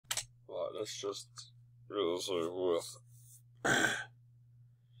let's just get this over with.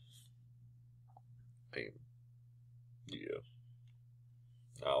 Yeah.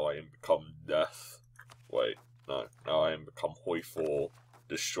 Now I am become death. Wait, no. Now I am become Hoi4,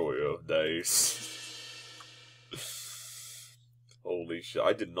 destroyer of days. Holy shit,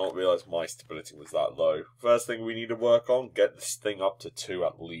 I did not realise my stability was that low. First thing we need to work on, get this thing up to 2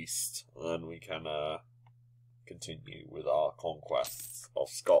 at least. And then we can continue with our conquests of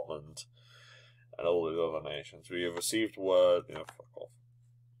Scotland and all the other nations. We have received word, fuck off.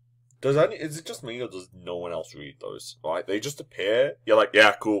 Is it just me or does no one else read those? Right, they just appear, you're like,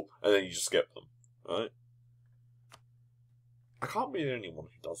 yeah, cool, and then you just skip them, right? I can't be the only one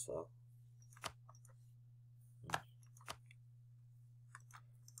who does that.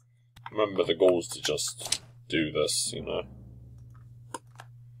 Remember, the goal is to just do this,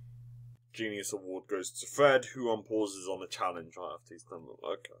 Genius Award goes to Fred, who unpauses on a challenge right after he's done it.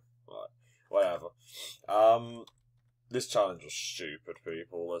 Okay, right, whatever. This challenge was stupid,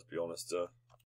 people, let's be honest.